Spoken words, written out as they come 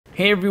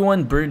Hey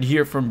everyone, Bird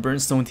here from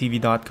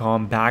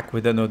BernStoneTV.com, back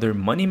with another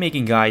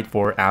money-making guide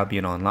for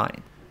Albion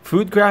Online.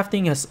 Food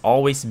crafting has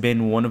always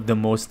been one of the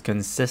most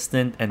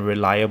consistent and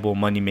reliable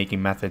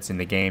money-making methods in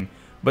the game,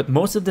 but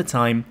most of the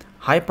time,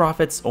 high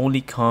profits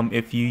only come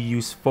if you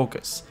use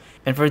focus,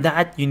 and for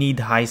that you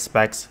need high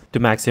specs to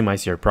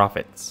maximize your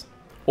profits.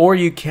 Or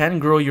you can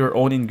grow your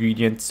own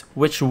ingredients,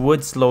 which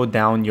would slow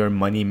down your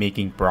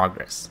money-making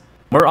progress.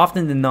 More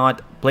often than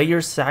not,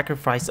 players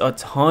sacrifice a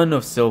ton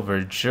of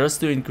silver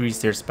just to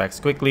increase their specs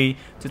quickly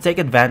to take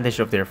advantage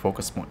of their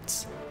focus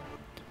points.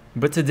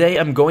 But today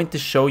I'm going to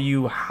show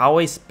you how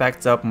I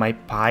spec'd up my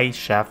pie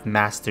chef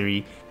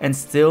mastery and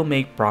still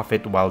make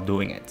profit while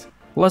doing it.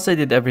 Plus I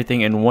did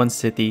everything in one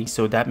city,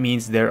 so that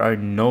means there are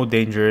no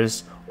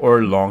dangerous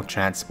or long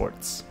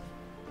transports.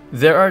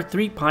 There are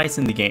 3 pies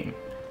in the game: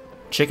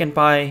 chicken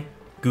pie,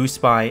 goose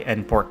pie,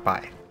 and pork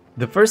pie.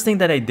 The first thing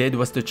that I did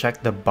was to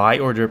check the buy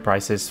order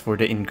prices for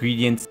the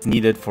ingredients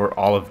needed for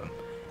all of them,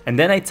 and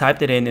then I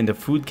typed it in the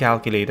food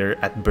calculator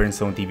at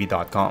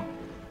BernStoneTV.com.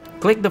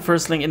 Click the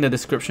first link in the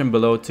description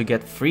below to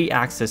get free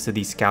access to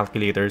these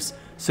calculators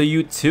so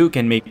you too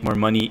can make more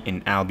money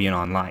in Albion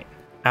Online.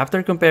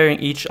 After comparing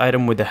each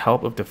item with the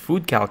help of the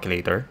food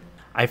calculator,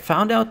 I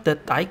found out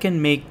that I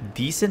can make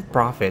decent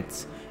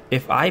profits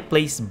if I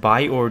place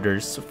buy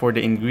orders for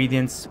the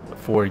ingredients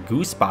for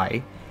goose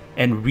pie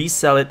and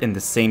resell it in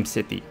the same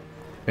city,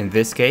 in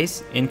this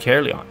case in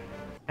Carleon.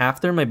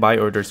 After my buy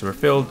orders were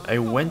filled, I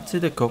went to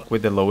the cook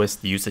with the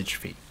lowest usage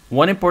fee.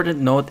 One important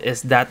note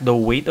is that the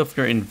weight of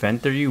your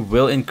inventory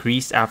will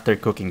increase after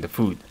cooking the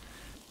food.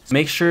 So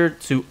make sure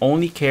to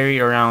only carry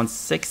around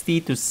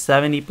 60 to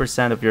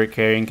 70% of your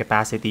carrying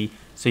capacity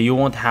so you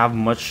won't have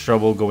much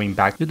trouble going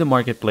back to the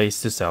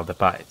marketplace to sell the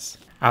pies.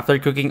 After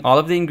cooking all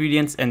of the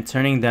ingredients and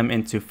turning them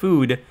into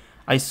food,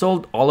 I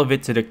sold all of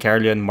it to the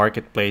Carleon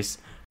marketplace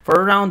for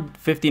around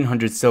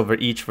 1500 silver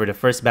each for the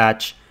first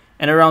batch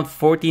and around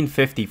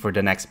 1450 for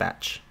the next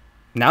batch.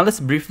 Now let's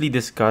briefly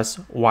discuss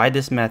why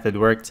this method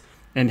worked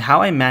and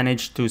how I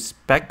managed to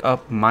spec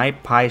up my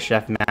pie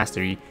chef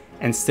mastery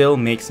and still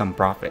make some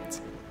profit.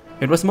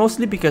 It was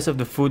mostly because of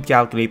the food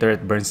calculator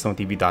at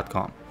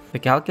BernStoneTV.com. The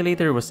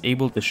calculator was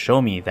able to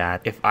show me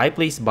that if I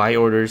place buy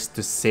orders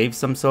to save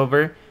some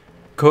silver,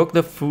 cook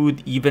the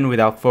food even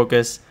without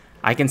focus,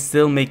 I can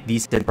still make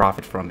decent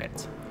profit from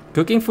it.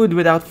 Cooking food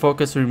without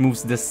focus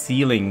removes the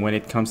ceiling when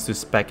it comes to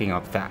speccing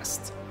up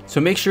fast. So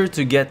make sure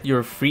to get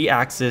your free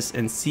access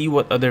and see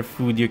what other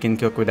food you can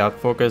cook without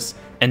focus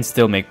and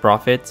still make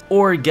profit,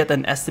 or get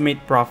an estimate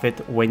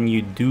profit when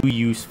you do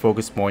use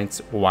focus points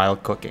while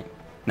cooking.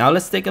 Now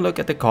let's take a look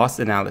at the cost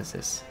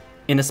analysis.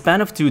 In a span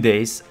of 2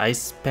 days, I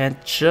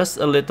spent just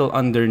a little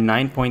under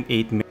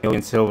 9.8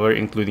 million silver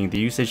including the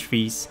usage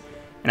fees,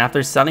 and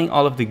after selling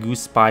all of the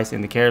goose pies in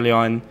the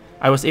Carleon,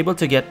 I was able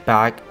to get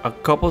back a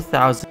couple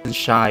thousand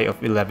shy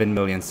of 11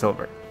 million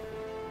silver,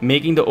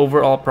 making the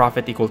overall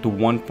profit equal to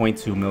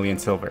 1.2 million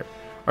silver,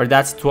 or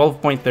that's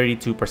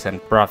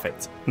 12.32%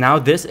 profit. Now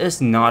this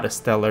is not a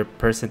stellar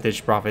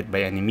percentage profit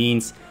by any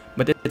means,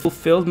 but it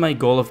fulfilled my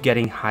goal of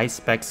getting high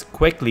specs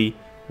quickly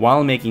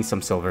while making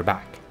some silver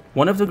back.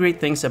 One of the great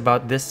things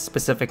about this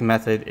specific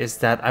method is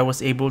that I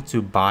was able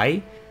to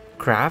buy,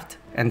 craft,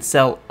 and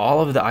sell all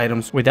of the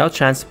items without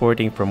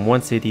transporting from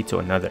one city to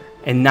another.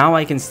 And now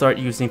I can start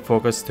using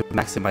focus to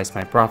maximize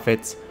my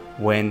profits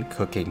when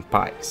cooking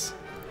pies.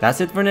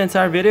 That's it for the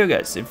entire video,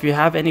 guys. If you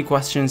have any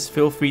questions,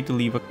 feel free to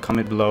leave a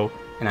comment below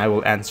and I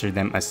will answer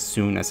them as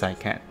soon as I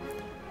can.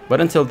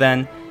 But until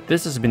then,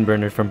 this has been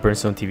Bernard from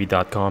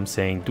BernStoneTV.com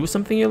saying do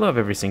something you love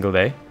every single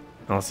day.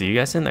 I'll see you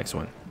guys in the next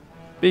one.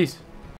 Peace.